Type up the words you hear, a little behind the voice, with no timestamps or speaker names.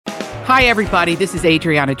Hi, everybody. This is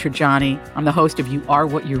Adriana Trajani. I'm the host of You Are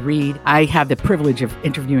What You Read. I have the privilege of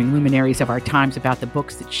interviewing luminaries of our times about the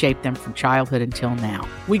books that shaped them from childhood until now.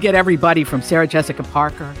 We get everybody from Sarah Jessica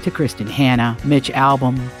Parker to Kristen Hanna, Mitch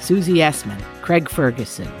Albom, Susie Essman, Craig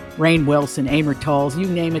Ferguson, Rainn Wilson, Amor Tolls, you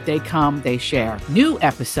name it, they come, they share. New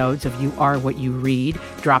episodes of You Are What You Read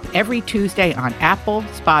drop every Tuesday on Apple,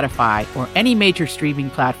 Spotify, or any major streaming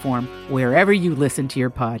platform wherever you listen to your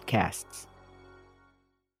podcasts.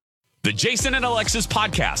 The Jason and Alexis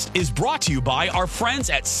podcast is brought to you by our friends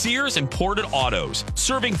at Sears Imported Autos,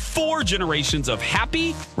 serving 4 generations of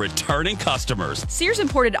happy, returning customers. Sears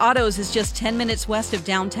Imported Autos is just 10 minutes west of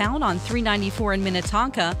downtown on 394 in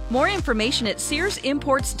Minnetonka. More information at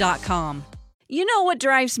SearsImports.com. You know what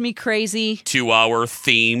drives me crazy? 2-hour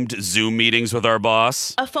themed Zoom meetings with our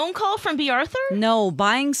boss. A phone call from B. Arthur? No,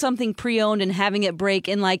 buying something pre-owned and having it break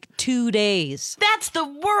in like 2 days. That's the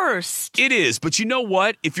worst. It is, but you know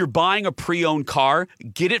what? If you're buying a pre-owned car,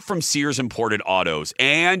 get it from Sears Imported Autos,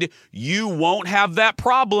 and you won't have that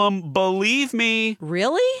problem, believe me.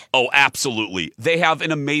 Really? Oh, absolutely. They have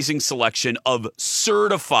an amazing selection of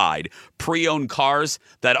certified pre-owned cars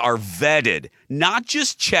that are vetted, not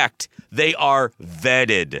just checked. They are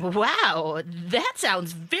vetted. Wow, that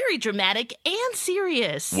sounds very dramatic and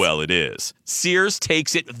serious. Well, it is. Sears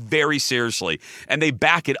takes it very seriously, and they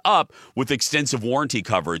back it up with extensive warranty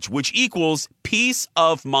coverage, which equals peace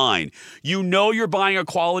of mind. You know you're buying a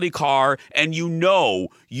quality car, and you know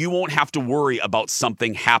you won't have to worry about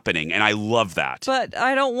something happening, and I love that. But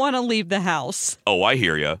I don't want to leave the house. Oh, I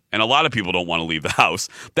hear you. And a lot of people don't want to leave the house.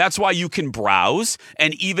 That's why you can browse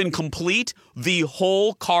and even complete the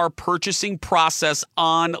whole car purchasing process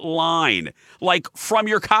online. Like from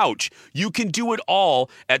your couch. You can do it all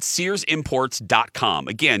at SearsImports.com.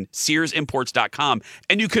 Again, SearsImports.com.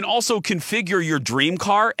 And you can also configure your dream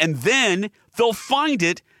car, and then they'll find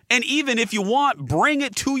it. And even if you want, bring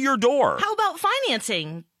it to your door. How about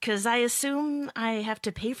financing? Because I assume I have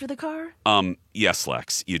to pay for the car? Yes,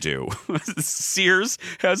 Lex, you do. Sears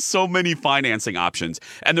has so many financing options,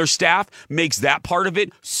 and their staff makes that part of it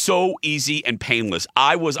so easy and painless.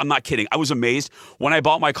 I'm not kidding. I was amazed when I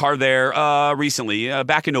bought my car there recently,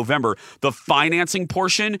 back in November. The financing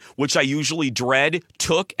portion, which I usually dread,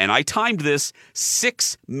 took, and I timed this,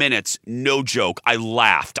 6 minutes. No joke. I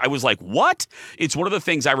laughed. I was like, what? It's one of the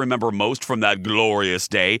things I remember most from that glorious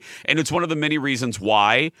day, and it's one of the many reasons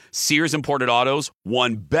why Sears Imported Autos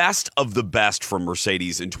won Best of the Best from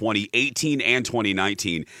Mercedes in 2018 and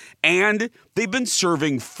 2019. And they've been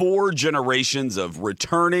serving 4 generations of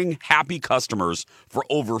returning happy customers for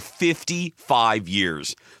over 55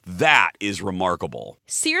 years. That is remarkable.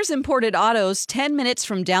 Sears Imported Autos, 10 minutes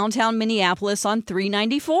from downtown Minneapolis on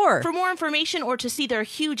 394. For more information or to see their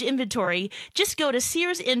huge inventory, just go to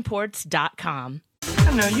SearsImports.com.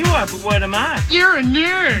 I know you are, but what am I? You're a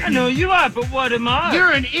nerd. I know you are, but what am I?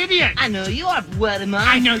 You're an idiot. I know you are, but what am I?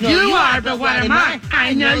 I know you are, but what am I?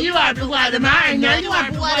 I know you are, but what am I? I know you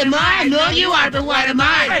are, but what am I? I know you are, but what am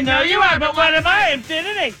I? I know you are, but what am I?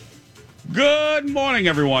 Infinity. Good morning,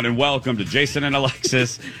 everyone, and welcome to Jason and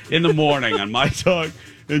Alexis in the morning on My Talk.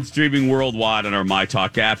 It's streaming worldwide on our My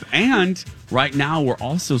Talk app. And right now, we're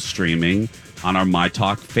also streaming on our My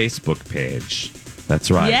Talk Facebook page.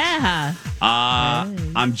 That's right. Yeah.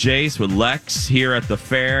 I'm Jace with Lex here at the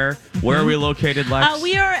fair. Where are we located, Lex?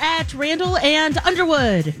 We are at Randall and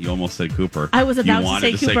Underwood. You almost said Cooper. I was about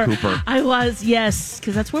to say Cooper. I was, yes,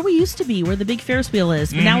 because that's where we used to be, where the big Ferris wheel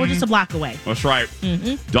is. But now we're just a block away. That's right.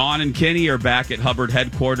 Dawn and Kenny are back at Hubbard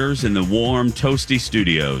headquarters in the warm, toasty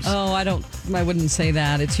studios. Oh, I wouldn't say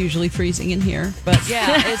that. It's usually freezing in here. But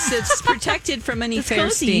yeah, it's protected from any fair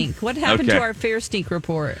cozy. stink. What happened to our fair stink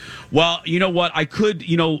report? Well, you know what? I could,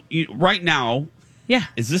 right now, Yeah.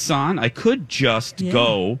 is this on? I could just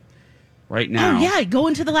go right now. Oh, yeah. Go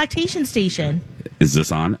into the lactation station. Is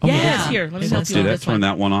this on? Oh, Yes. Here, let me let's help you do with that. this Turn one.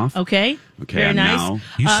 that one off. Okay. Okay, Very nice. now-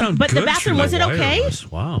 You sound but good the bathroom, through was it okay? wireless.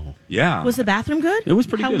 Wow. Yeah. Was the bathroom good? It was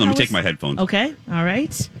pretty good. Let me take my headphones. Okay. All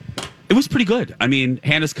right. It was pretty good. I mean,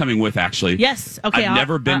 Hannah's coming with, actually. Yes. Okay. I've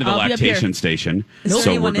never been to the I'll be up here. lactation station. Is there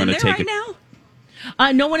so anyone we're going in to there take right it. now?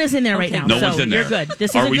 No one is in there right Okay. now. No so one's in there. You're good.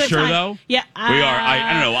 This Are is a we good sure, time. though? Yeah. We are.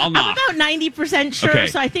 I don't know. I'll knock. I'm about 90% sure, Okay.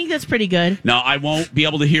 so I think that's pretty good. Now, I won't be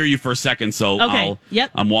able to hear you for a second, so Okay.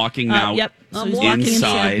 Yep. I'm walking now Yep. So he's walking into the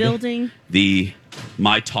inside building. the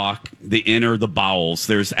My Talk, the bowels.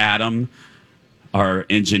 There's Adam, our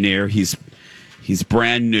engineer. He's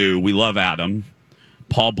brand new. We love Adam.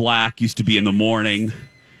 Paul Black used to be in the morning.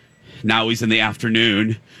 Now he's in the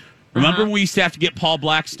afternoon. Remember when we used to have to get Paul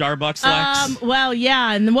Black Starbucks, Lex? Well,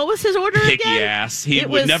 yeah. And what was his order Picky again? ass. He it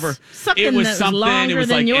would was never. Something It was that something. Was longer it was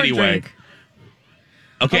than like your anyway. drink.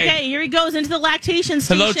 Okay, here he goes into the lactation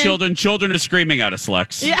station. Hello, children. Children are screaming at us,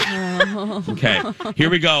 Lex. Yeah. Okay, here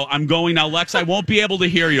we go. I'm going now, Lex. I won't be able to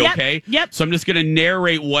hear you, Yep, okay? yep. So I'm just going to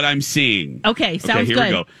narrate what I'm seeing. Okay, sounds here good.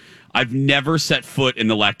 we go. I've never set foot in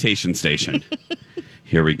the lactation station.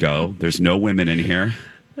 Here we go. There's no women in here.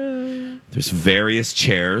 There's various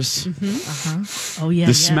chairs. Oh, yeah.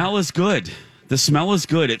 The smell is good. The smell is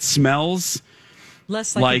good. It smells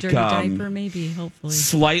Less like Like, a dirty diaper, maybe, hopefully.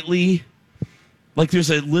 slightly like there's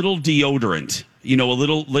a little deodorant, a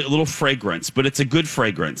little fragrance, but it's a good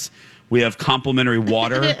fragrance. We have complimentary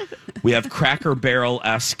water. We have Cracker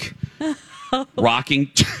Barrel-esque rocking.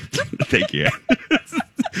 Thank you.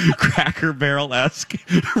 Cracker Barrel-esque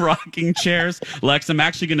rocking chairs. Lex, I'm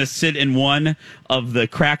actually going to sit in one of the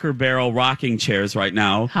Cracker Barrel rocking chairs right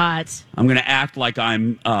now. Hot. I'm going to act like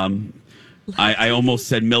I'm. I almost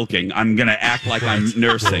said milking. I'm going to act like I'm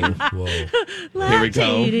nursing. Whoa. Here we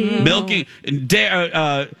go. Lactating. Milking.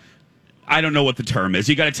 I don't know what the term is.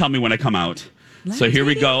 You got to tell me when I come out. So here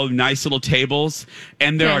we go. Nice little tables.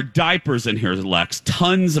 And there Yeah. are diapers in here, Lex.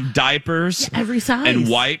 Tons of diapers. Yeah, every size. And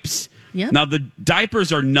wipes. Yep. Now, the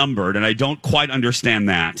diapers are numbered, and I don't quite understand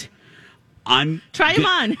that. Try them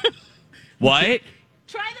on. What?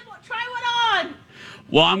 Try one on.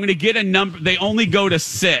 Well, I'm going to get a number. They only go to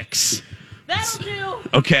 6. That'll do.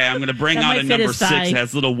 Okay, I'm going to bring That out might a fit number his 6. thigh. It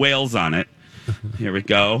has little whales on it. Here we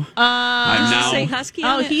go. I'm Does it say now. husky Oh,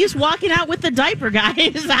 on it? he's walking out with the diaper, guys.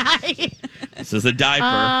 This is a diaper.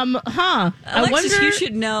 I Alexis, wonder. you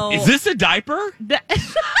should know. Is this a diaper?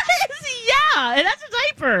 Yeah, and that's a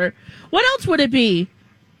diaper. What else would it be?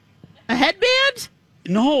 A headband?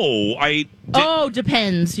 No, Oh,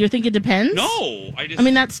 depends. You're thinking depends? No, I just. I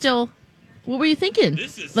mean, that's still. What were you thinking?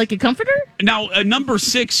 This is- like a comforter? Now, number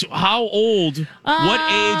 6. How old?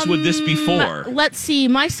 What age would this be for? Let's see.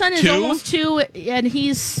 My son is 2? almost 2, and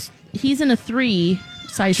he's in a 3,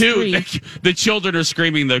 size 2. 3. The children are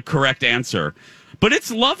screaming the correct answer. But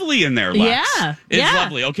it's lovely in there, Lex. Yeah, It's yeah.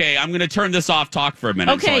 lovely. Okay, I'm going to turn this off. Talk for a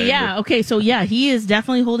minute. Okay, yeah. Okay, so yeah, he is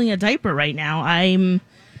definitely holding a diaper right now. I'm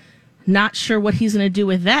not sure what he's going to do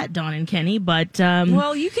with that, Dawn and Kenny, but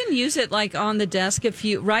Well, you can use it like on the desk if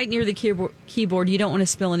you right near the keyboard. You don't want to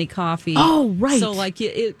spill any coffee. Oh, right. So like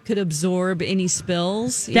it could absorb any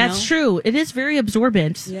spills. you that's know? true. It is very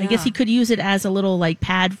absorbent. I guess Yeah. he could use it as a little like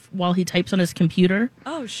pad while he types on his computer.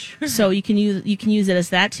 Oh, sure. So you can use it as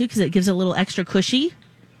that too because it gives it a little extra cushy.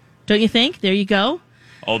 Don't you think? There you go.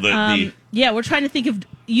 Oh, the Yeah, we're trying to think of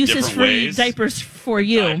uses Different for ways. diapers for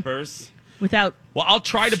you diapers. without. Well, I'll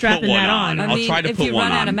try to put Strapping one that on. on. I I'll mean, try to if put you one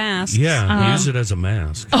run out on. of masks. Yeah, use it as a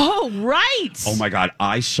mask. Oh, right. Oh my God!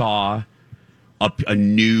 I saw a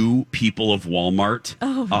new People of Walmart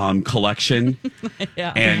collection, They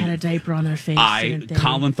had a and diaper on their face. didn't they?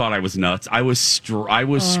 Colin thought I was nuts. I was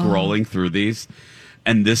scrolling through these,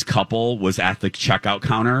 and this couple was at the checkout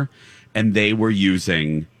counter, and they were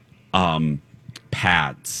using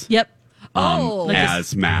pads Yep. Like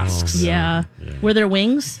as masks. Yeah. Were there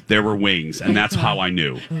wings? There were wings, and that's how I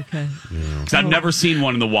knew. Okay. Because I've never seen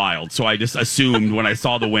one in the wild, so I just assumed when I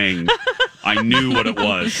saw the wing, I knew what it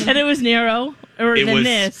was. And it was narrow or It than was,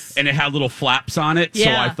 this. and it had little flaps on it. So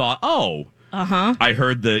Yeah. I thought, I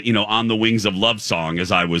heard the "On the Wings of Love" song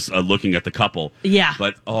as I was looking at the couple. Yeah.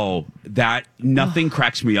 but nothing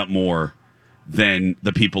cracks me up more than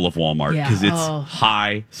the People of Walmart Yeah. because it's Oh.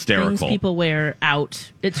 hysterical. Things people wear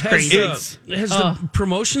out. It's Has, crazy. has the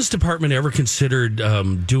promotions department ever considered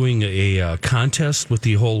doing a contest with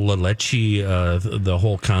the whole La Leche, the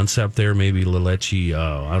whole concept there? Maybe La Leche,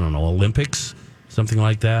 I don't know, Olympics, something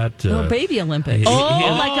like that. Baby Olympics.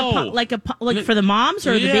 Like for the moms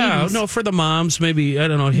or the babies? no, for the moms. Maybe I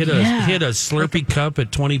don't know. Hit a Slurpee cup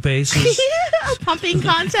at 20 paces. A pumping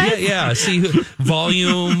contest. Yeah. See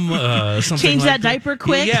volume. Something Change like that diaper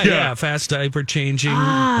quick? Yeah. Fast diaper changing.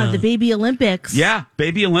 The baby Olympics. Yeah,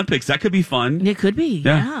 Baby Olympics. That could be fun. It could be.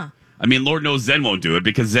 Yeah. I mean, Lord knows Zen won't do it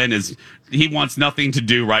because Zen he wants nothing to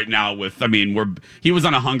do right now with. I mean, he was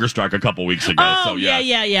on a hunger strike a couple weeks ago. Oh, so yeah.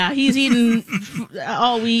 yeah. He's eating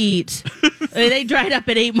all we eat. They dried up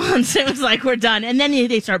at 8 months. It was like, we're done. And then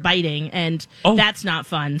they start biting, and that's not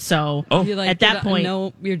fun. So You're like, at that point,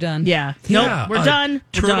 no, you're done. yeah. Yeah, Nope, we're done.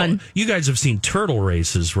 We're turtle- done. You guys have seen turtle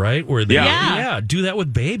races, right? Where they Yeah. do that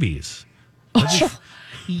with babies.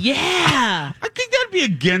 Yeah. I think that'd be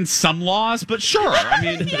against some laws, but sure. I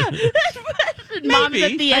mean, Mom's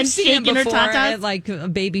at the I've end seen it shaking her before tatas. at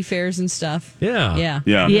like baby fairs and stuff. Yeah. Yeah.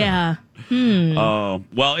 yeah. Yeah. Oh,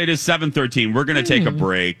 well, it is 7:13. We're going to take a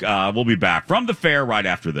break. We'll be back from the fair right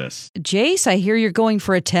after this. Jace, I hear you're going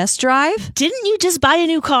for a test drive. Didn't you just buy a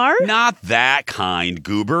new car? Not that kind,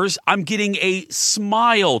 goobers. I'm getting a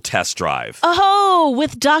smile test drive. Oh,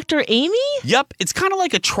 with Dr. Amy? Yep, it's kind of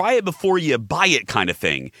like a try it before you buy it kind of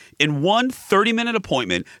thing. In one 30-minute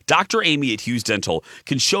appointment, Dr. Amy at Hughes Dental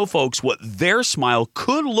can show folks what their smile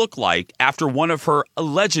could look like after one of her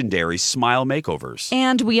legendary smile makeovers.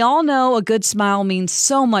 And we all know a good smile means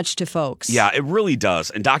so much to folks. Yeah, it really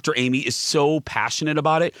does. And Dr. Amy is so passionate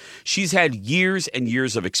about it. She's had years and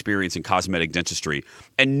years of experience in cosmetic dentistry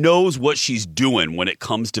and knows what she's doing when it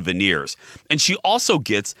comes to veneers. And she also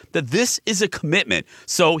gets that this is a commitment.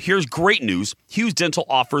 So here's great news. Hughes Dental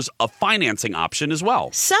offers a financing option as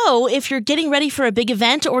well. So, if you're getting ready for a big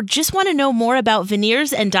event or just want to know more about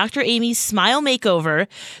veneers and Dr. Amy's smile makeover,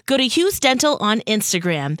 go to Hughes Dental on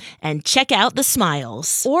Instagram and check out the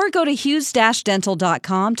smiles. Or go to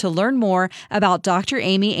hughes-dental.com to learn more about Dr.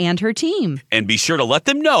 Amy and her team. And be sure to let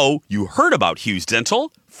them know you heard about Hughes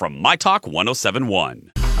Dental from My Talk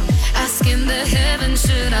 1071.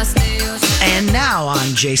 And now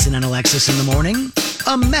on Jason and Alexis in the Morning,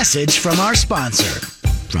 a message from our sponsor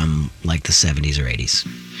from like the 70s or 80s.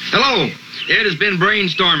 Hello. Ed has been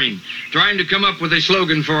brainstorming, trying to come up with a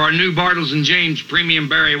slogan for our new Bartles & James Premium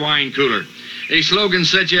Berry Wine Cooler. A slogan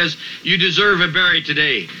such as, "You deserve a berry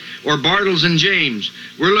today," or "Bartles & James,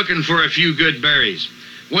 we're looking for a few good berries."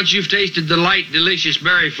 Once you've tasted the light, delicious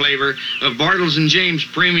berry flavor of Bartles & James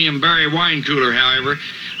Premium Berry Wine Cooler, however,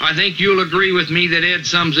 I think you'll agree with me that Ed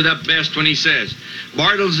sums it up best when he says,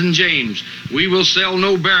 "Bartles & James, we will sell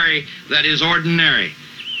no berry that is ordinary."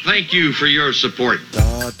 Thank you for your support.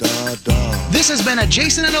 This has been a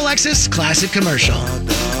Jason and Alexis classic commercial.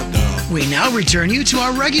 We now return you to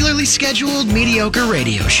our regularly scheduled mediocre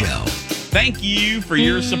radio show. Thank you for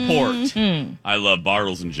your support. I love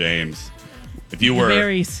Bartles & James. If you were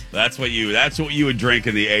Berries. that's what you would drink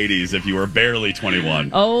in the 80s if you were barely 21.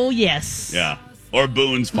 Oh, yes. Yeah. Or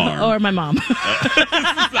Boone's Farm. Or my mom.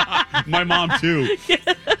 My mom too.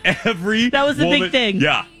 That was the big thing.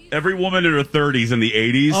 Yeah. Every woman in her 30s in the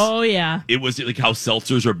 80s. Oh, yeah. It was like how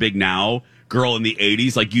seltzers are big now. Girl, in the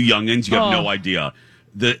 80s, like you youngins, you have no idea.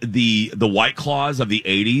 The White Claws of the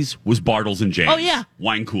 80s was Bartles & James. Oh, yeah.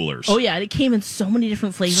 Wine coolers. Oh, yeah. And it came in so many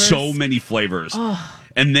different flavors. So many flavors. Oh.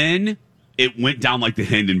 And then it went down like the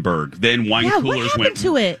Hindenburg. Then wine coolers what went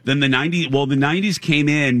to it. Then the 90s came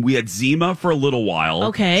in. We had Zima for a little while.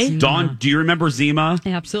 Okay. Dawn, do you remember Zima?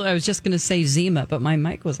 Absolutely. I was just going to say Zima, but my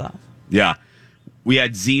mic was off. Yeah. We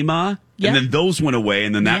had Zima, and then those went away,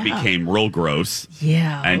 and then that became real gross.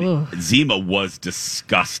 Yeah. And Zima was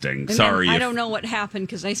disgusting. And Sorry. I don't know what happened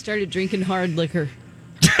because I started drinking hard liquor.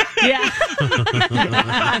 Yeah.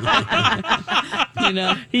 You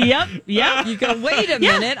know? Yep. You go, wait a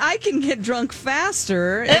minute. I can get drunk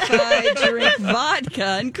faster if I drink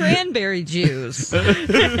vodka and cranberry juice.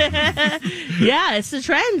 Yeah, it's the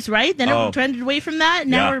trends, right? Then it trended away from that,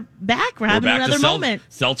 and now we're back. We're having another moment.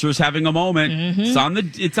 Seltzer's having a moment. It's on the.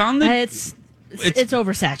 It's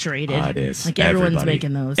oversaturated. It is. Like everyone's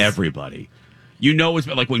making those. Everybody. You know, it's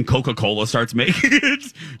like when Coca-Cola starts making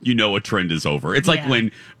it, you know a trend is over. It's like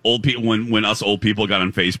when old people, when us old people got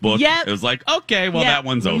on Facebook, it was like, okay, well, that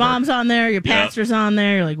one's over. Mom's on there, your pastor's on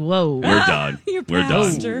there. You're like, whoa. We're done. We're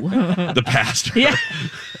pastor. done. The pastor. Yeah.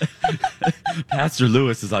 Pastor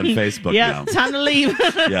Lewis is on Facebook now. Time to leave.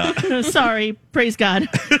 Yeah. Sorry. Praise God.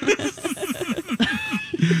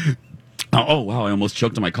 Oh, wow. I almost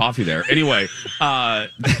choked on my coffee there. Anyway,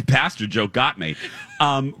 pastor joke got me.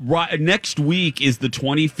 Next week is the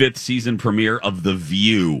 25th season premiere of The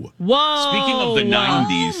View. Whoa. Speaking of the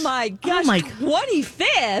 90s. Oh, my gosh.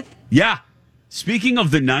 25th? Yeah. Speaking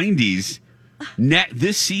of the 90s,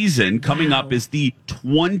 this season coming up is the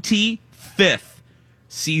 25th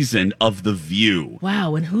season of The View.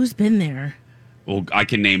 Wow. And who's been there? Well, I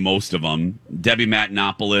can name most of them. Debbie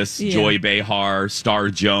Matenopoulos, Joy Behar, Star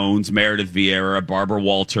Jones, Meredith Vieira, Barbara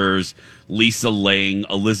Walters, Lisa Ling,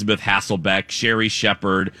 Elizabeth Hasselbeck, Sherry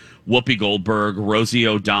Shepard, Whoopi Goldberg, Rosie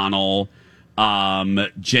O'Donnell,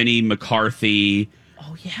 Jenny McCarthy.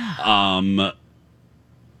 Oh, yeah.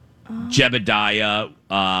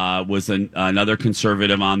 Jebediah was another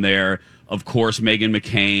conservative on there. Of course, Meghan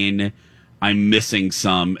McCain. I'm missing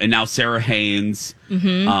some. And now Sarah Haynes.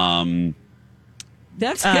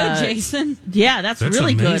 That's good, Jason. Yeah, that's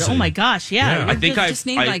really amazing. good. Oh my gosh, yeah. I think I just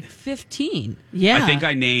named like 15. Yeah. I think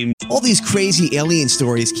I named. All these crazy alien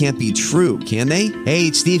stories can't be true, can they? Hey,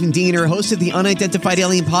 it's Stephen Diener, host of the Unidentified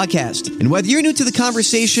Alien Podcast. And whether you're new to the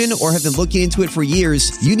conversation or have been looking into it for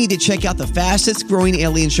years, you need to check out the fastest growing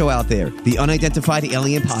alien show out there, the Unidentified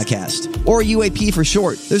Alien Podcast, or UAP for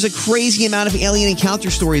short. There's a crazy amount of alien encounter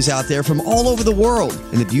stories out there from all over the world.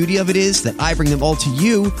 And the beauty of it is that I bring them all to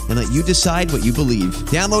you and let you decide what you believe.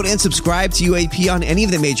 Download and subscribe to UAP on any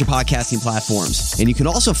of the major podcasting platforms. And you can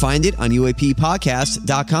also find it on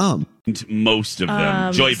UAPpodcast.com. Most of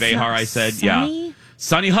them. Joy Behar, I said. Sunny? Yeah.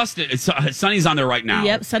 Sunny Huston. Sunny's on there right now.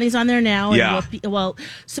 Yep, Sunny's on there now. Yeah.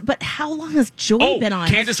 But how long has Joy been on?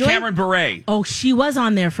 Candace Cameron Bure. Oh, she was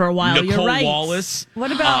on there for a while. Nicole You're right. Wallace.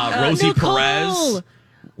 What about Rosie Nicole? Perez?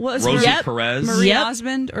 Was Rosie Yep. Perez. Marie Yep.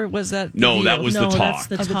 Osmond, or was that? No, that was the talk. That's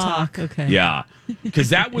the Oh, the talk. talk. Okay. Yeah. Because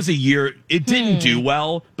that was a year, it didn't do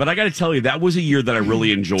well, but I got to tell you, that was a year that I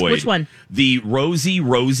really enjoyed. Which one? The Rosie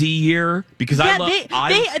year. Because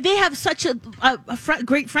they have such a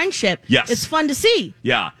great friendship. Yes. It's fun to see.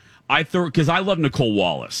 Yeah. Because I love Nicole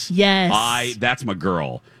Wallace. Yes. That's my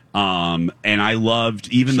girl. And I loved,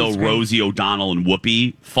 even though great. Rosie O'Donnell and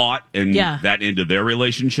Whoopi fought and that ended their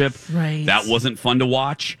relationship, Right. that wasn't fun to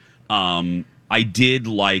watch. I did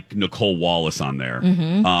like Nicole Wallace on there.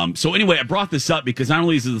 So anyway, I brought this up because not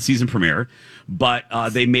only is it the season premiere, but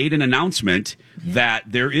they made an announcement that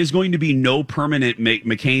there is going to be no permanent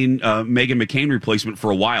Meghan McCain replacement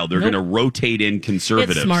for a while. They're going to rotate in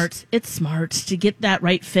conservatives. It's smart to get that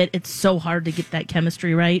right fit. It's so hard to get that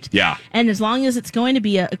chemistry right. Yeah. And as long as it's going to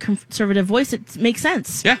be a conservative voice, it makes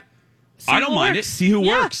sense. Yeah. I don't mind it. See who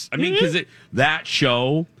works. I mean, because that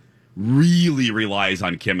show really relies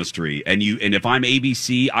on chemistry, and if I'm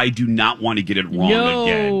ABC, I do not want to get it wrong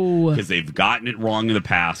again because they've gotten it wrong in the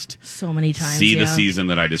past so many times. See the season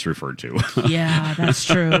that I just referred to. Yeah, that's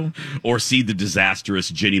true. Or see the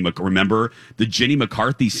disastrous remember the Jenny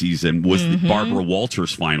McCarthy season was the Barbara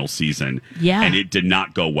Walters final season. Yeah, and it did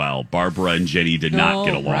not go well. Barbara and Jenny did not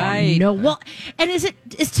get along. Right. No, well, and is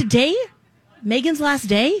today Meghan's last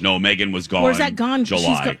day? No, Meghan was gone. Or is that gone?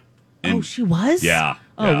 July. She was? Yeah.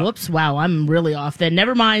 Oh, whoops. Wow. I'm really off then.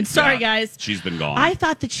 Never mind. Sorry, guys. She's been gone. I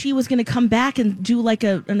thought that she was going to come back and do like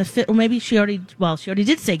or maybe she already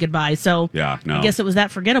did say goodbye. So yeah, no. I guess it was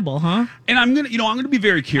that forgettable, huh? And I'm going to be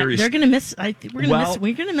very curious. They're going to miss, we're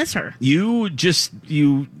going to miss her. You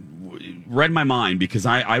read my mind because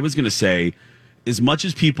I was going to say, as much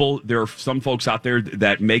as there are some folks out there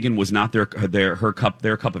that Meghan was not their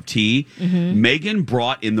cup of tea. Meghan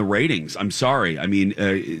brought in the ratings. I'm sorry. I mean,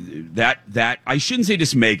 that I shouldn't say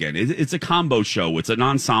just Meghan. It's a combo show. It's an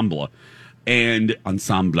ensemble, and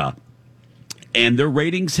their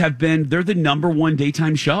ratings they're the number one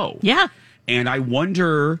daytime show. Yeah. And I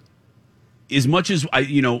wonder, as much as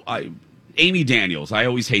Amy Daniels, I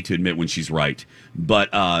always hate to admit when she's right, but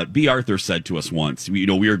B. Arthur said to us once,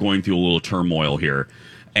 we are going through a little turmoil here,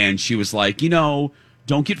 and she was like, don't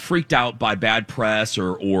get freaked out by bad press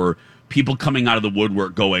or people coming out of the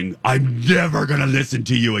woodwork going, I'm never going to listen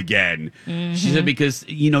to you again. She said, because,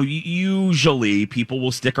 usually people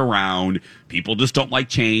will stick around. People just don't like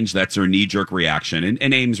change. That's their knee-jerk reaction.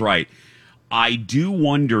 And Amy's right. I do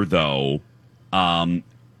wonder, though,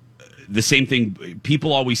 the same thing.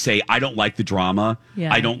 People always say, I don't like the drama.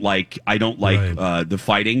 Yeah. I don't like the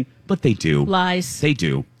fighting, but they do. Lies. They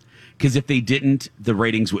do. Because if they didn't, the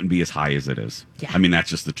ratings wouldn't be as high as it is. Yeah. I mean, that's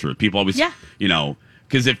just the truth. People always,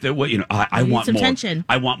 because if they, I want more. Tension.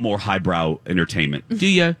 I want more highbrow entertainment. Do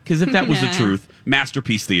you? Because if that was the truth,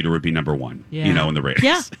 Masterpiece Theater would be number one. Yeah. In the ratings.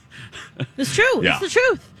 Yeah. It's true. Yeah. It's the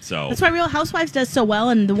truth. So that's why Real Housewives does so well,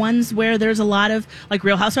 and the ones where there's a lot of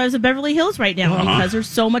Real Housewives of Beverly Hills right now because there's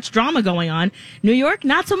so much drama going on. New York,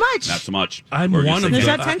 not so much. Not so much. There's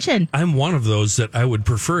that tension. I'm one of those that I would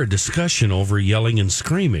prefer a discussion over yelling and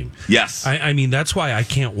screaming. Yes. I mean, that's why I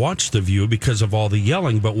can't watch The View because of all the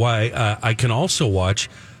yelling, but why I can also watch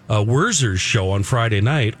Wurzer's show on Friday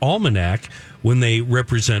night, Almanac, when they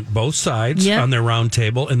represent both sides on their round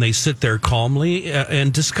table and they sit there calmly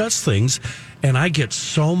and discuss things. And I get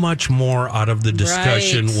so much more out of the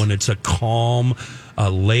discussion when it's a calm,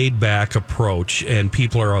 laid back approach and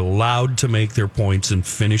people are allowed to make their points and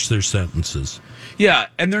finish their sentences. Yeah,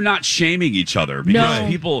 and they're not shaming each other because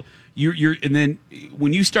people and then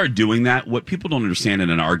when you start doing that, what people don't understand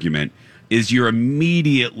in an argument is you're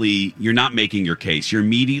not making your case. You're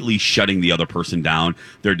immediately shutting the other person down.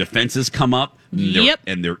 Their defenses come up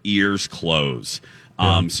and their ears close.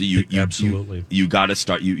 So you absolutely you got to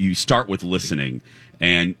start. You start with listening,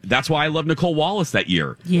 and that's why I love Nicole Wallace that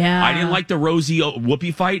year. Yeah, I didn't like the Rosie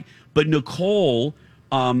Whoopi fight, but Nicole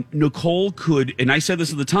Nicole could, and I said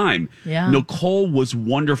this at the time, Nicole was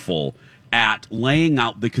wonderful at laying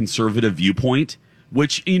out the conservative viewpoint,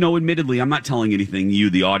 which, admittedly, I'm not telling anything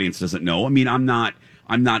the audience doesn't know. I mean, I'm not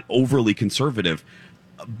overly conservative,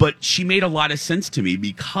 but she made a lot of sense to me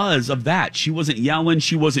because of that. She wasn't yelling.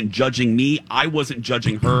 She wasn't judging me. I wasn't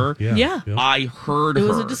judging her. Yeah. I heard her. It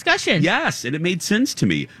was a discussion. Yes, and it made sense to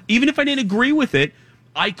me. Even if I didn't agree with it,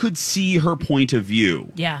 I could see her point of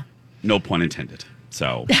view. Yeah. No pun intended.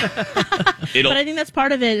 So, but I think that's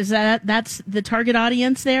part of it is that's the target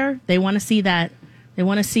audience there. They want to see that. They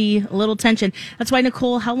want to see a little tension. That's why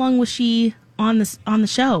Nicole, how long was she on the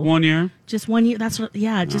show? 1 year. Just 1 year. That's what.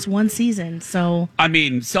 Yeah, just one season. So I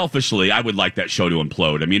mean, selfishly, I would like that show to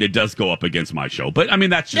implode. I mean, it does go up against my show, but I mean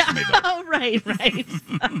that's just me. Oh, right.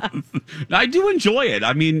 I do enjoy it.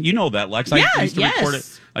 I mean, you know that, Lex. I used to record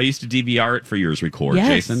it. I used to DVR it for years. Record,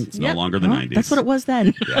 Jason. It's no longer the 90s. That's what it was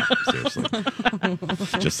then. Yeah, seriously.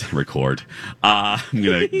 Just record. I'm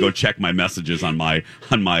gonna go check my messages on my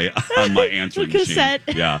answering machine. Cassette.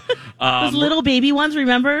 Yeah, those little baby ones.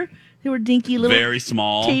 Remember? They were dinky little, very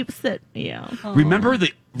small tapes that. Remember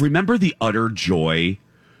the utter joy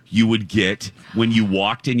you would get when you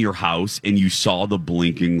walked in your house and you saw the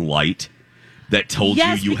blinking light that told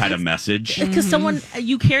you had a message because someone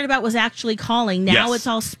you cared about was actually calling. Now it's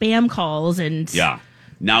all spam calls and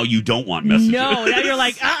Now you don't want messages. No, now you're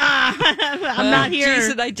like, I'm not here.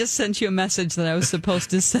 Jason, I just sent you a message that I was supposed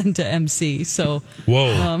to send to MC. So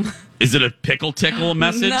whoa. Is it a pickle tickle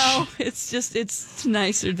message? No, it's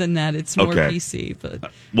nicer than that. It's more PC.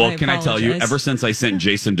 But can I tell you? Ever since I sent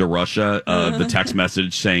Jason to Russia the text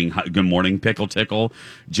message saying "Good morning, pickle tickle,"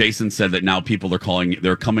 Jason said that now people are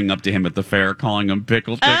they're coming up to him at the fair calling him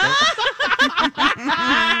pickle tickle.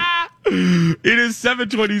 It is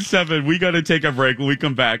 7:27. We got to take a break. When we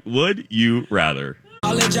come back, would you rather?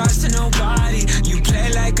 Apologize to nobody. You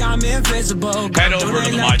play like I'm invisible. Head over to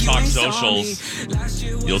the My Talk socials.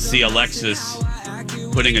 You'll see Alexis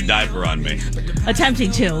putting a diaper on me.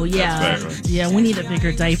 Attempting to, yeah. Right. Yeah, we need a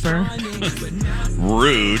bigger diaper.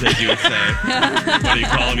 Rude, as you would say. What are you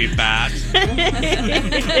calling me, fat?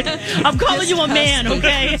 I'm calling you a man,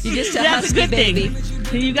 okay? You just That's a good thing.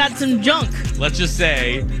 You got some junk. Let's just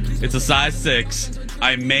say it's a size 6.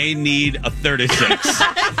 I may need a 36.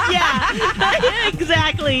 Yeah,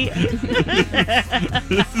 exactly.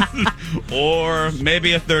 Or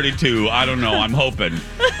maybe a 32. I don't know. I'm hoping.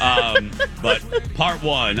 But part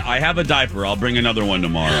 1, I have a diaper. I'll bring another one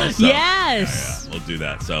tomorrow. So, yes. We'll do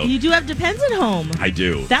that. So you do have Depends at home. I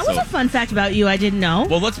do. That was a fun fact about you I didn't know.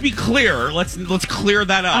 Well, let's be clear. Let's clear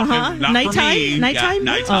that up. Not Nighttime? for me. Nighttime?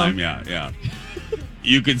 Nighttime, yeah.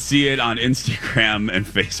 You can see it on Instagram and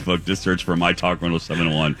Facebook. Just search for My Talk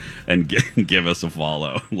 1071 and give us a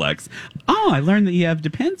follow, Lex. Oh, I learned that you have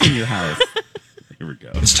Depends in your house. Here we go.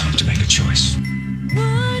 It's time to make a choice.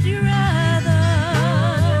 Would you rather?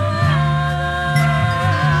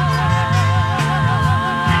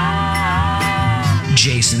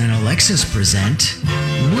 Jason and Alexis present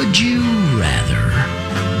Would You Rather?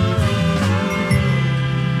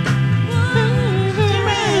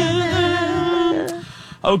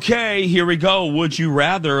 Okay, here we go. Would you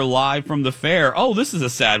rather, live from the fair? Oh, this is a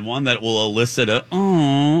sad one that will elicit a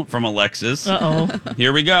from Alexis. Uh-oh.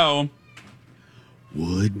 Here we go.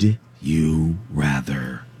 Would you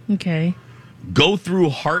rather Okay. go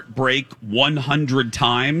through heartbreak 100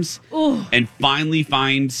 times and finally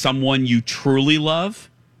find someone you truly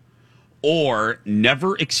love, or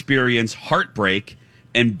never experience heartbreak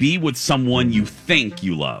and be with someone you think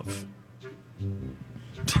you love?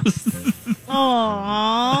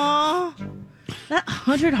 Aww. That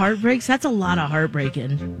 100 heartbreaks, that's a lot of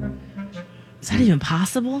heartbreaking. Is that even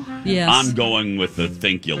possible? Yes. I'm going with the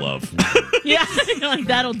think you love. Yeah, like,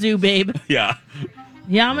 that'll do, babe. Yeah.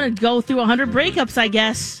 Yeah, I'm going to go through 100 breakups, I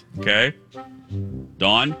guess. Okay.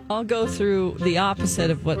 Dawn? I'll go through the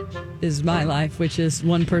opposite of what is my life, which is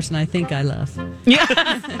one person I think I love. Yeah.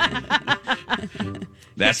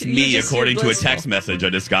 That's You me, just according feel to a blissful. text message I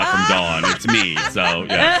just got from Dawn. It's me. So,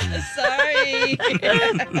 yeah. Sorry.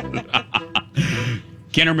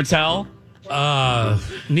 Kenner Mattel?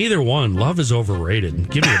 Neither one. Love is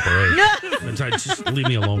overrated. Give me a break. Just leave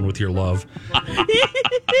me alone with your love.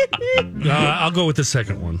 I'll go with the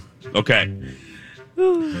second one. Okay.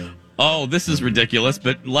 Oh, this is ridiculous,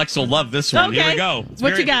 but Lex will love this one. Okay. Here we go.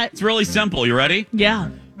 What you got? It's really simple. You ready? Yeah.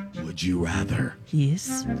 Would you rather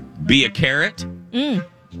Yes. be a carrot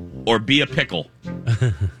or be a pickle?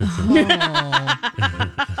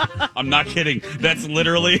 I'm not kidding. That is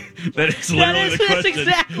literally the That's question.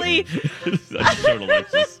 exactly. I just showed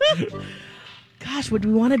Alexis. Gosh, would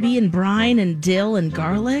we want to be in brine and dill and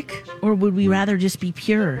garlic? Or would we rather just be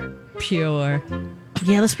pure? Pure.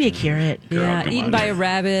 Yeah, let's be a carrot. Yeah, eaten by a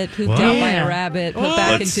rabbit, pooped out by a rabbit, put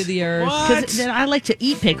back into the earth. Because then I like to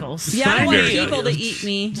eat pickles. Yeah, I don't want people to eat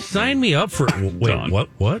me. Sign me up for wait, what?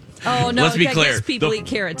 Oh, no, Let's be I clear. guess people eat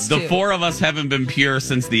carrots, the too. four of us haven't been pure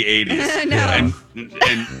since the 80s. I know.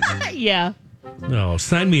 And Yeah. No,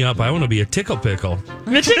 sign me up. I want to be a tickle pickle.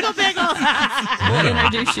 The tickle pickle. We'll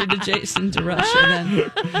introduce you to Jason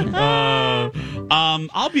DeRusha then.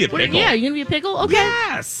 I'll be a pickle. Yeah, you gonna be a pickle? Okay.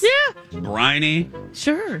 Yes. Yeah. Briny.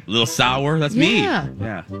 Sure. A little sour. That's Yeah. me.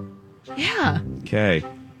 Yeah. Yeah. Okay.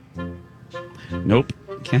 Nope.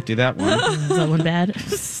 Can't do that one. Is that one bad?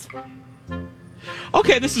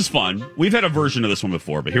 Okay, this is fun. We've had a version of this one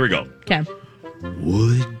before, but here we go. Okay.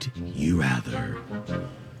 Would you rather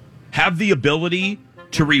have the ability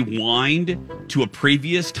to rewind to a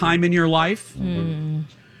previous time in your life?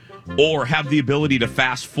 Or have the ability to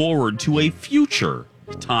fast forward to a future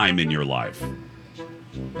time in your life?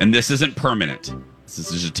 And this isn't permanent. This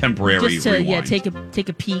is just a temporary Just to rewind. take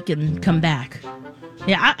a peek and come back.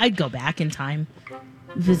 Yeah, I'd go back in time,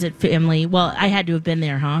 visit family. Well, I had to have been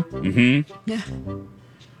there, huh? Mm-hmm. Yeah.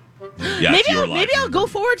 Yeah, maybe I'll go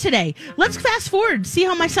forward today. Let's fast forward, see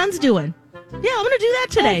how my son's doing. Yeah, I'm gonna do that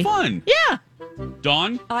today. Oh, fun. Yeah.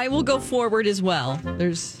 Dawn? I will go forward as well.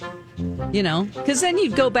 There's, because then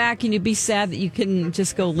you'd go back and you'd be sad that you couldn't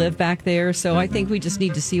just go live back there. So I think we just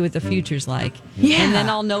need to see what the future's like. Yeah. And then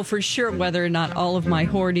I'll know for sure whether or not all of my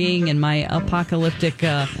hoarding and my apocalyptic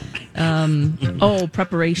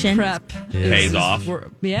preparation prep Pays off.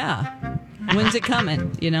 Yeah. When's it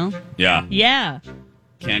coming, Yeah. Yeah.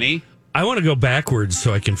 Kenny? I want to go backwards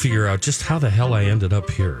so I can figure out just how the hell I ended up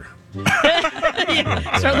here.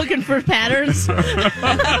 Start looking for patterns. Start in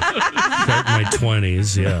my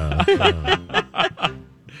 20s, yeah.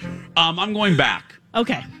 I'm going back.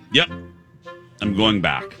 Okay. Yep. I'm going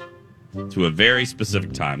back to a very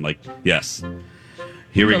specific time. Yes.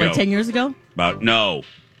 Here we go. Like 10 years ago? 20s.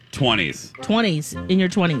 20s. In your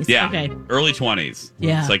 20s. Yeah. Okay. Early 20s.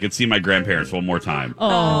 Yeah. So I could see my grandparents one more time.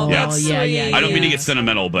 Oh, Yes. yeah. I don't mean to get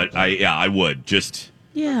sentimental, but I would. Just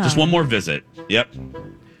one more visit. Yep.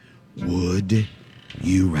 Would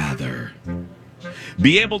you rather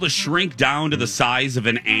be able to shrink down to the size of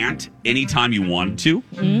an ant anytime you wanted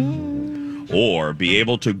to? Or be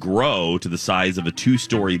able to grow to the size of a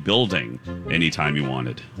 2-story building anytime you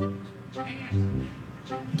wanted?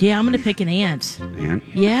 Yeah, I'm going to pick an ant. Ant?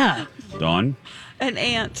 Yeah. Dawn? An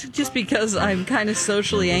ant, just because I'm kind of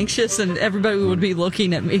socially anxious and everybody would be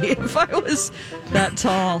looking at me if I was that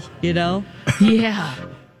tall, Yeah.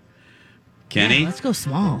 Kenny? Yeah, let's go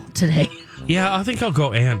small today. Yeah, I think I'll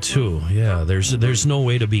go ant too. Yeah, there's no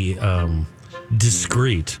way to be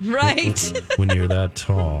discreet. Right. When you're that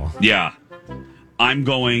tall. Yeah. I'm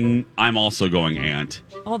also going ant.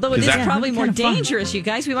 Although it is probably more dangerous, you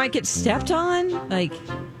guys. We might get stepped on.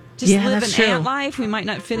 Just live an ant life. We might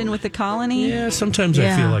not fit in with the colony. Yeah, sometimes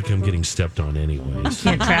I feel like I'm getting stepped on anyways.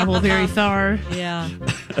 Can't travel very far. Yeah.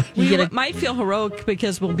 We might feel heroic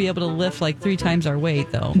because we'll be able to lift 3 times our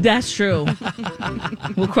weight, though. That's true.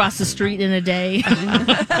 We'll cross the street in a day.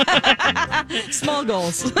 Small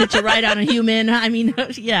goals. Get you right on a human. I mean,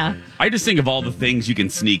 yeah. I just think of all the things you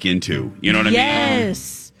can sneak into. You know what I mean?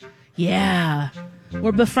 Yes. Yeah.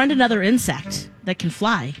 Or befriend another insect that can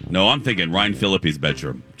fly. No, I'm thinking Ryan Phillippe's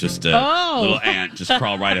bedroom. Just a little ant. Just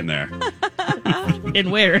crawl right in there. And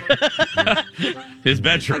where? His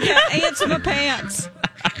bedroom. Yeah, ants in my pants.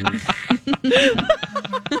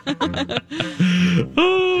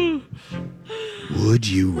 Would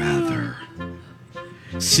you rather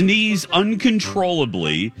sneeze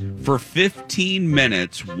uncontrollably for 15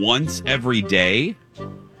 minutes once every day?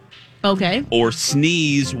 Okay. Or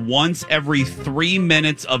sneeze once every 3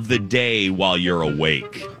 minutes of the day while you're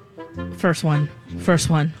awake? First one.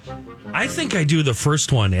 I think I do the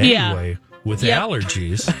first one anyway. With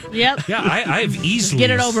allergies. Yep. Yeah, I've easily... Get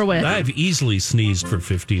it over with. I've easily sneezed for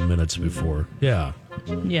 15 minutes before. Yeah.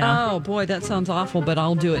 Yeah. Oh, boy, that sounds awful, but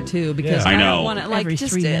I'll do it, too, because I I know. don't want to, Every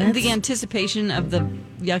just 3 minutes? the anticipation of the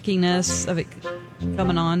yuckiness of it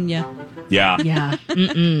coming on, Yeah. Yeah.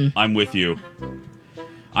 Mm-mm. I'm with you.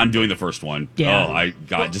 I'm doing the first one. Yeah.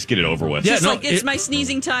 God, just get it over with. Yeah, Just it's my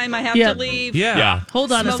sneezing time. I have Yeah. to leave. Yeah.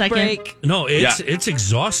 Hold on Smoke a second. break. No, it's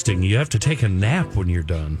exhausting. You have to take a nap when you're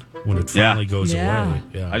done. When it finally goes Yeah. away.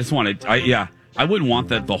 Yeah. I just want it. I wouldn't want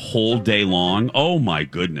that the whole day long. Oh my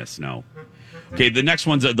goodness, no. Okay, the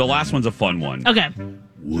last one's a fun one. Okay.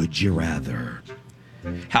 Would you rather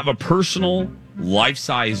have a personal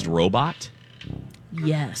life-sized robot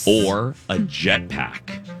Yes. or a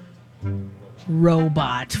jetpack?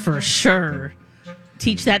 Robot for sure.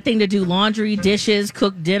 Teach that thing to do laundry, dishes,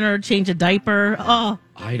 cook dinner, change a diaper. Oh,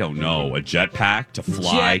 I don't know. A jetpack to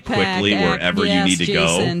fly quickly wherever you need to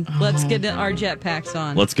Jason. go. Let's get our jetpacks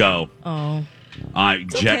on. Let's go. Oh.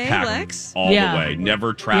 Jetpack Lex. all the way.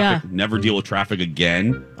 Never traffic. Yeah. Never deal with traffic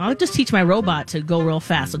again. I'll just teach my robot to go real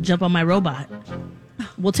fast. I'll jump on my robot.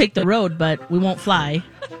 We'll take the road, but we won't fly.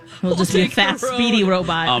 We'll just be a fast, speedy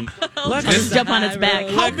robot. Lex, just jump on its back.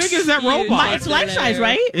 How big is that robot? It's life size,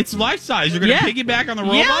 right? It's life size. You're going to piggyback on the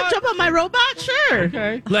robot? Yeah, jump on my robot? Sure.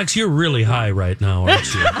 Okay. Lex, you're really high right now,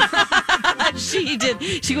 aren't you? She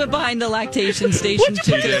did. She went behind the lactation station What'd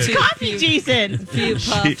you put in this coffee, Jason? A few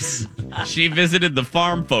puffs. She visited the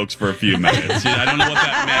farm folks for a few minutes. I don't know what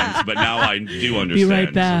that meant, but now I do understand. Be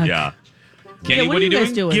right back. Yeah. Kenny, what are you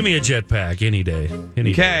guys doing? Give me a jetpack any day.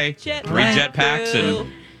 Okay. 3 Jetpack. jetpacks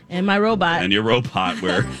and my robot. And your robot.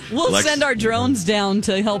 Where We'll send our drones down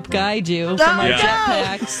to help guide you from our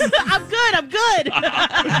jetpacks. I'm good.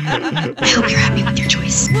 I hope you're happy with your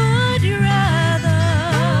choice. Would you rather?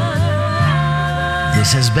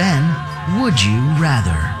 This has been Would You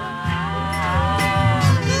Rather?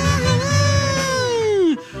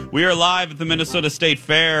 We are live at the Minnesota State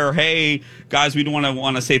Fair. Hey, guys, we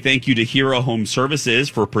want to say thank you to Hero Home Services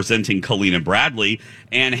for presenting Colleen and Bradley,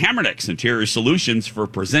 and Hammernix Interior Solutions for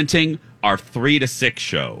presenting our 3 to 6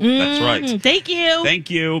 show. That's right. Thank you. Thank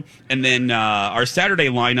you. And then our Saturday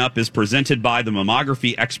lineup is presented by the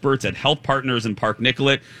mammography experts at Health Partners in Park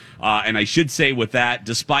Nicollet. And I should say with that,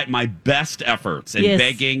 despite my best efforts in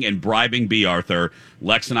begging and bribing B. Arthur,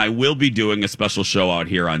 Lex and I will be doing a special show out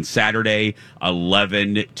here on Saturday,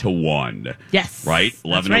 11 to 1. Yes. Right?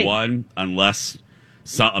 11 to 1, unless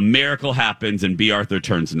a miracle happens and B. Arthur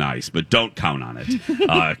turns nice. But don't count on it.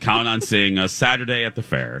 Count on seeing us Saturday at the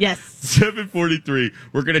fair. Yes. 7:43.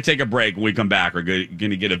 We're going to take a break. When we come back, we're going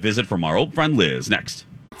to get a visit from our old friend Liz next.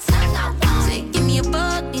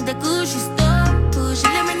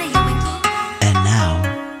 And now,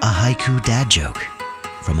 a haiku dad joke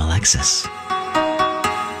from Alexis.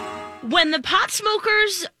 When the pot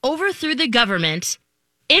smokers overthrew the government,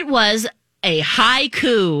 it was a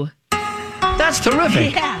haiku. That's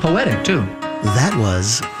terrific. Poetic, too. That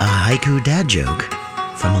was a haiku dad joke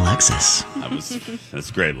from Alexis.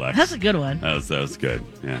 That's great, Lex. That's a good one. That was good.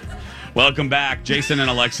 Yeah. Welcome back, Jason and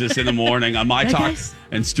Alexis in the morning on My Talk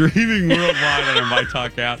and streaming worldwide on our My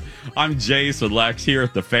Talk app. I'm Jace with Lex here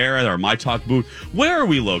at the fair at our My Talk booth. Where are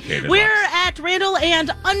we located? We're Lex? at Randall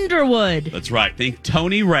and Underwood. That's right. Think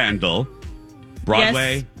Tony Randall,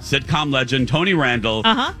 Broadway sitcom legend Tony Randall,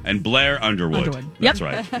 and Blair Underwood. That's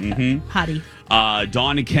right. Mm-hmm. Hottie.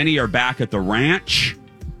 Dawn and Kenny are back at the ranch,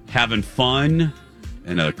 having fun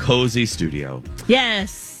in a cozy studio.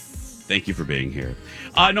 Yes. Thank you for being here.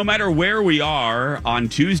 No matter where we are on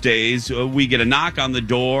Tuesdays, we get a knock on the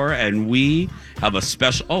door and we have a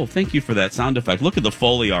special. Oh, thank you for that sound effect. Look at the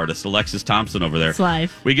Foley artist, Alexis Thompson, over there. It's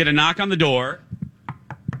live. We get a knock on the door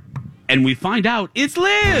and we find out it's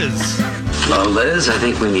Liz. Hello, Liz. I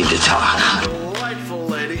think we need to talk. Delightful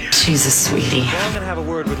lady. She's a sweetie. Well, I'm going to have a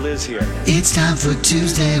word with Liz here. It's time for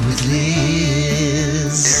Tuesday with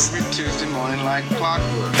Liz. Every Tuesday morning like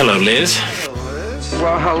clockwork. Hello, Liz.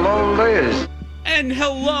 Well, hello, Liz. And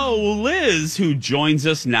hello, Liz, who joins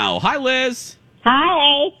us now. Hi, Liz.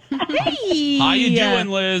 Hi. Hey. How you doing,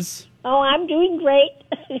 Liz? Oh, I'm doing great.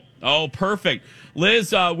 Oh, perfect.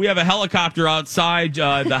 Liz, we have a helicopter outside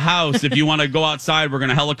the house. If you want to go outside, we're going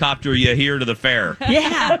to helicopter you here to the fair.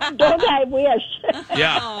 Yeah. Don't I wish?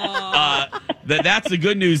 Yeah. That's the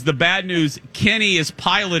good news. The bad news, Kenny is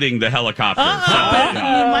piloting the helicopter.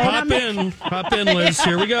 Hop in, Liz.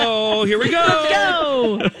 Here we go. Let's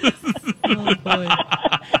go. Oh, boy.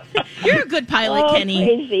 You're a good pilot, Kenny.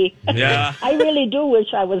 Crazy. Yeah. I really do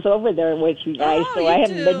wish I was over there with you guys, so I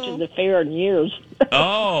haven't been to the fair in years.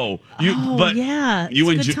 Oh, yeah.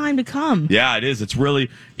 It's a good time to come. Yeah, it is. It's really.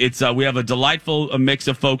 We have a delightful mix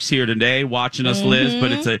of folks here today watching us, Liz.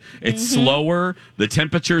 But it's slower. The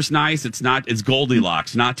temperature's nice. It's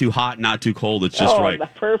Goldilocks. Not too hot, not too cold. It's just right. The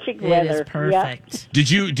perfect weather. It is perfect.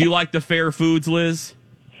 Yeah. Do you like the fair foods, Liz?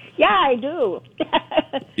 Yeah, I do.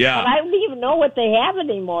 Yeah. But I don't even know what they have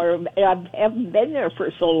anymore. I haven't been there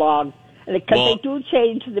for so long. Because they do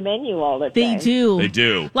change the menu all the time. They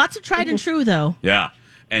do. Lots of tried and true, though. Yeah.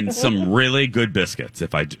 And some really good biscuits,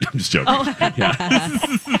 I'm just joking. Oh. Yeah.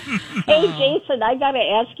 Hey, Jason, I got to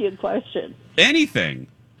ask you a question. Anything.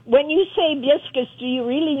 When you say biscuits, do you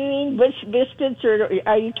really mean biscuits, or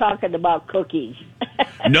are you talking about cookies?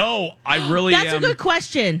 No, I really am. That's a good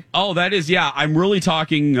question. Oh, that is, yeah. I'm really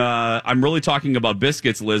talking about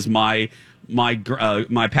biscuits, Liz. My my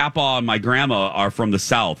papa and my grandma are from the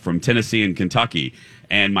South, from Tennessee and Kentucky,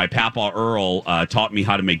 and my papa Earl taught me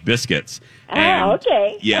how to make biscuits. And,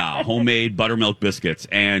 okay. Yeah, homemade buttermilk biscuits,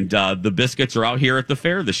 and the biscuits are out here at the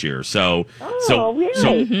fair this year. So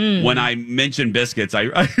really? When I mention biscuits,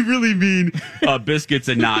 I really mean biscuits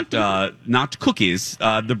and not cookies.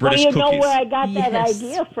 The British well, you cookies. know where I got that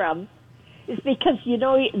idea from? Is because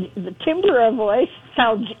the timbre of voice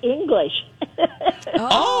sounds English.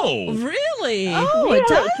 Oh, really? Oh, it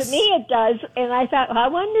does? To me, it does. And I thought, I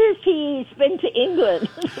wonder if he's been to England.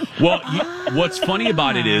 Well, what's funny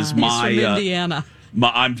about it is He's from Indiana.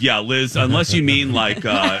 Liz. Unless you mean like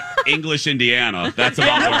English Indiana, that's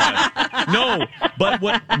about no. But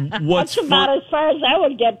what's that's about as far as I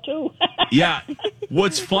would get too. Yeah.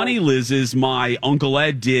 What's funny, Liz, is my Uncle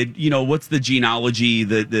Ed did. What's the genealogy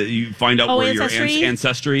that you find out where ancestry? your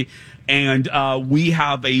ancestry. And we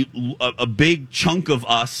have a big chunk of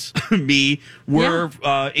us, we're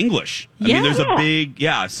English. I mean, there's a big,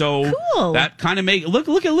 so cool. That kind of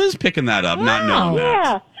look at Liz picking that up, not knowing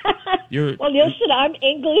that. Well, listen, I'm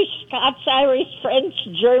English, Scots, Irish, French,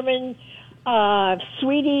 German,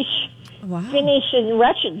 Swedish, Finnish, and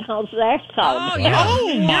Russian. How's that sound? You're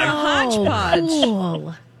a hodgepodge.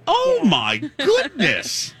 Cool. Oh, my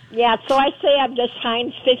goodness. Yeah, so I say I'm just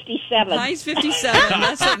Heinz 57. Heinz 57.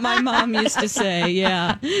 That's what my mom used to say.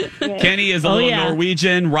 Yeah. Kenny is a little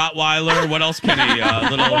Norwegian, Rottweiler. What else, Kenny?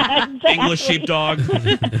 Little English sheepdog.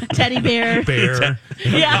 Teddy bear.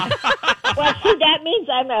 Yeah. Well, see, that means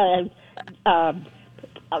I'm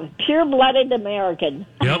a pure-blooded American.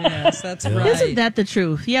 Yep. Yes, that's right. Isn't that the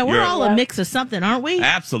truth? Yeah, we're You're- all a mix of something, aren't we?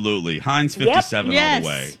 Absolutely. Heinz 57 all Yes. the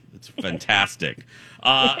way. It's fantastic.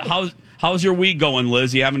 How's your week going,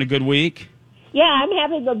 Liz? You having a good week? Yeah, I'm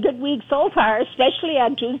having a good week so far, especially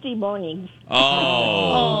on Tuesday mornings.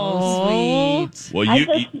 Oh, sweet. Well, I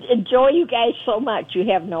just enjoy you guys so much. You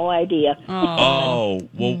have no idea. well,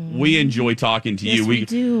 we enjoy talking to you. Yes, we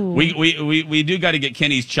do. We do got to get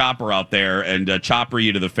Kenny's chopper out there and chopper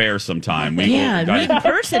you to the fair sometime. Meet in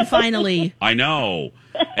person finally. I know,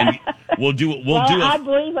 and we'll do. I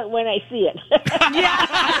believe it when I see it.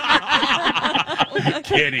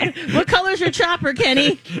 Kenny. What color's your chopper,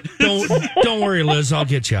 Kenny? Don't worry, Liz. I'll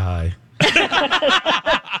get you high.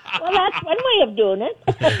 Well, that's one way of doing it.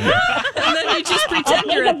 And then you just pretend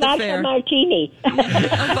you're at the fair. A martini. A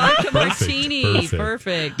vodka martini.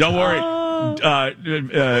 Perfect. Don't worry,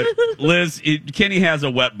 Liz. Kenny has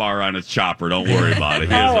a wet bar on his chopper. Don't worry about it.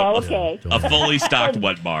 He has okay. a fully stocked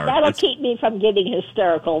wet bar. That'll keep me from getting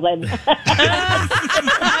hysterical then.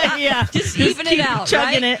 Yeah, just even it out,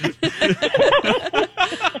 chugging right? it.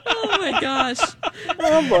 Oh my gosh.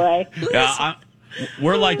 Oh boy. Yeah,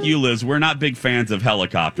 we're like you, Liz. We're not big fans of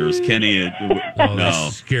helicopters. Kenny, no.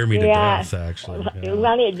 Scare me to death, actually.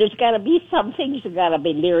 Ronnie, there's got to be some things you got to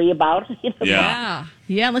be leery about. Yeah.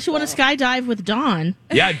 Yeah, unless you want to skydive with Dawn.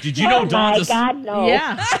 Yeah, did you know Dawn's God, no.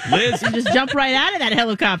 Yeah. Liz, You just jump right out of that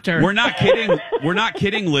helicopter. we're not kidding. We're not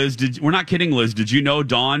kidding, Liz. We're not kidding, Liz. Did you know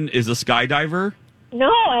Dawn is a skydiver? No,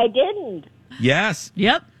 I didn't. Yes.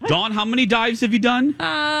 Yep. Dawn, how many dives have you done?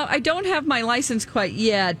 I don't have my license quite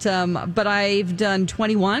yet, but I've done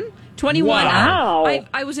 21. 21. Wow.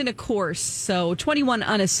 I was in a course, so 21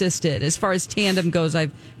 unassisted. As far as tandem goes,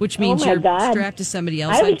 which means my you're God. strapped to somebody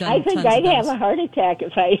else. I I've done think tons I'd of have those. a heart attack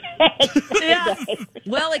if I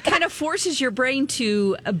Well, it kind of forces your brain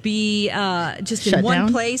to be just in Shut one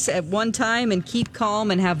down? place at one time and keep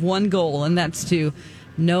calm and have one goal, and that's to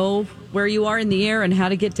know where you are in the air and how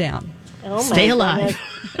to get down. Oh, my Stay alive.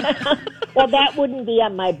 goodness. Well, that wouldn't be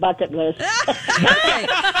on my bucket list. Okay.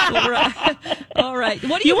 All right.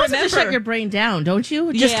 What do you want remember? to shut your brain down, don't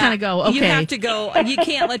you? Just kind of go, okay. You have to go. You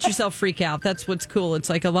can't let yourself freak out. That's what's cool. It's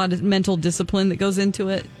like a lot of mental discipline that goes into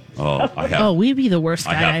it. Oh, I have. Oh, we'd be the worst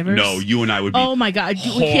skydivers. No, you and I would be. Oh, my God.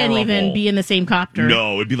 We can't even horrible. be in the same copter.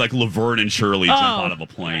 No, it'd be like Laverne and Shirley jump out of a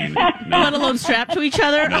plane. No. Let alone strapped to each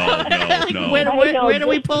other. No. Where do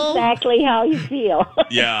we pull? Exactly how you feel.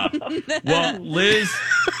 Yeah. Well, Liz,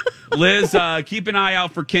 keep an eye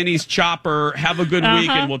out for Kenny's chopper. Have a good week,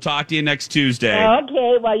 and we'll talk to you next Tuesday.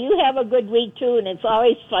 Okay, well, you have a good week, too, and it's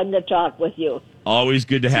always fun to talk with you. Always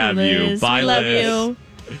good to have you. Liz, Bye, we love Liz. you.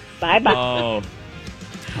 Bye-bye.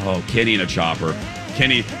 Oh, Kenny and a chopper.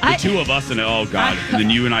 Kenny, the two of us, and oh, God. And then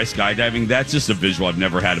you and I skydiving, that's just a visual I've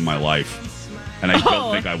never had in my life. And I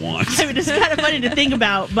don't think I want. I mean, it's kind of funny to think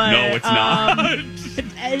about, but No, it's not.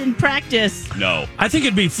 In practice, No. I think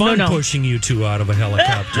it'd be fun pushing you two out of a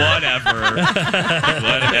helicopter.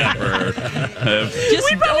 Whatever.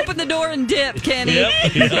 Just open the door and dip, Kenny. Yep.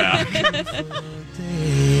 He's back.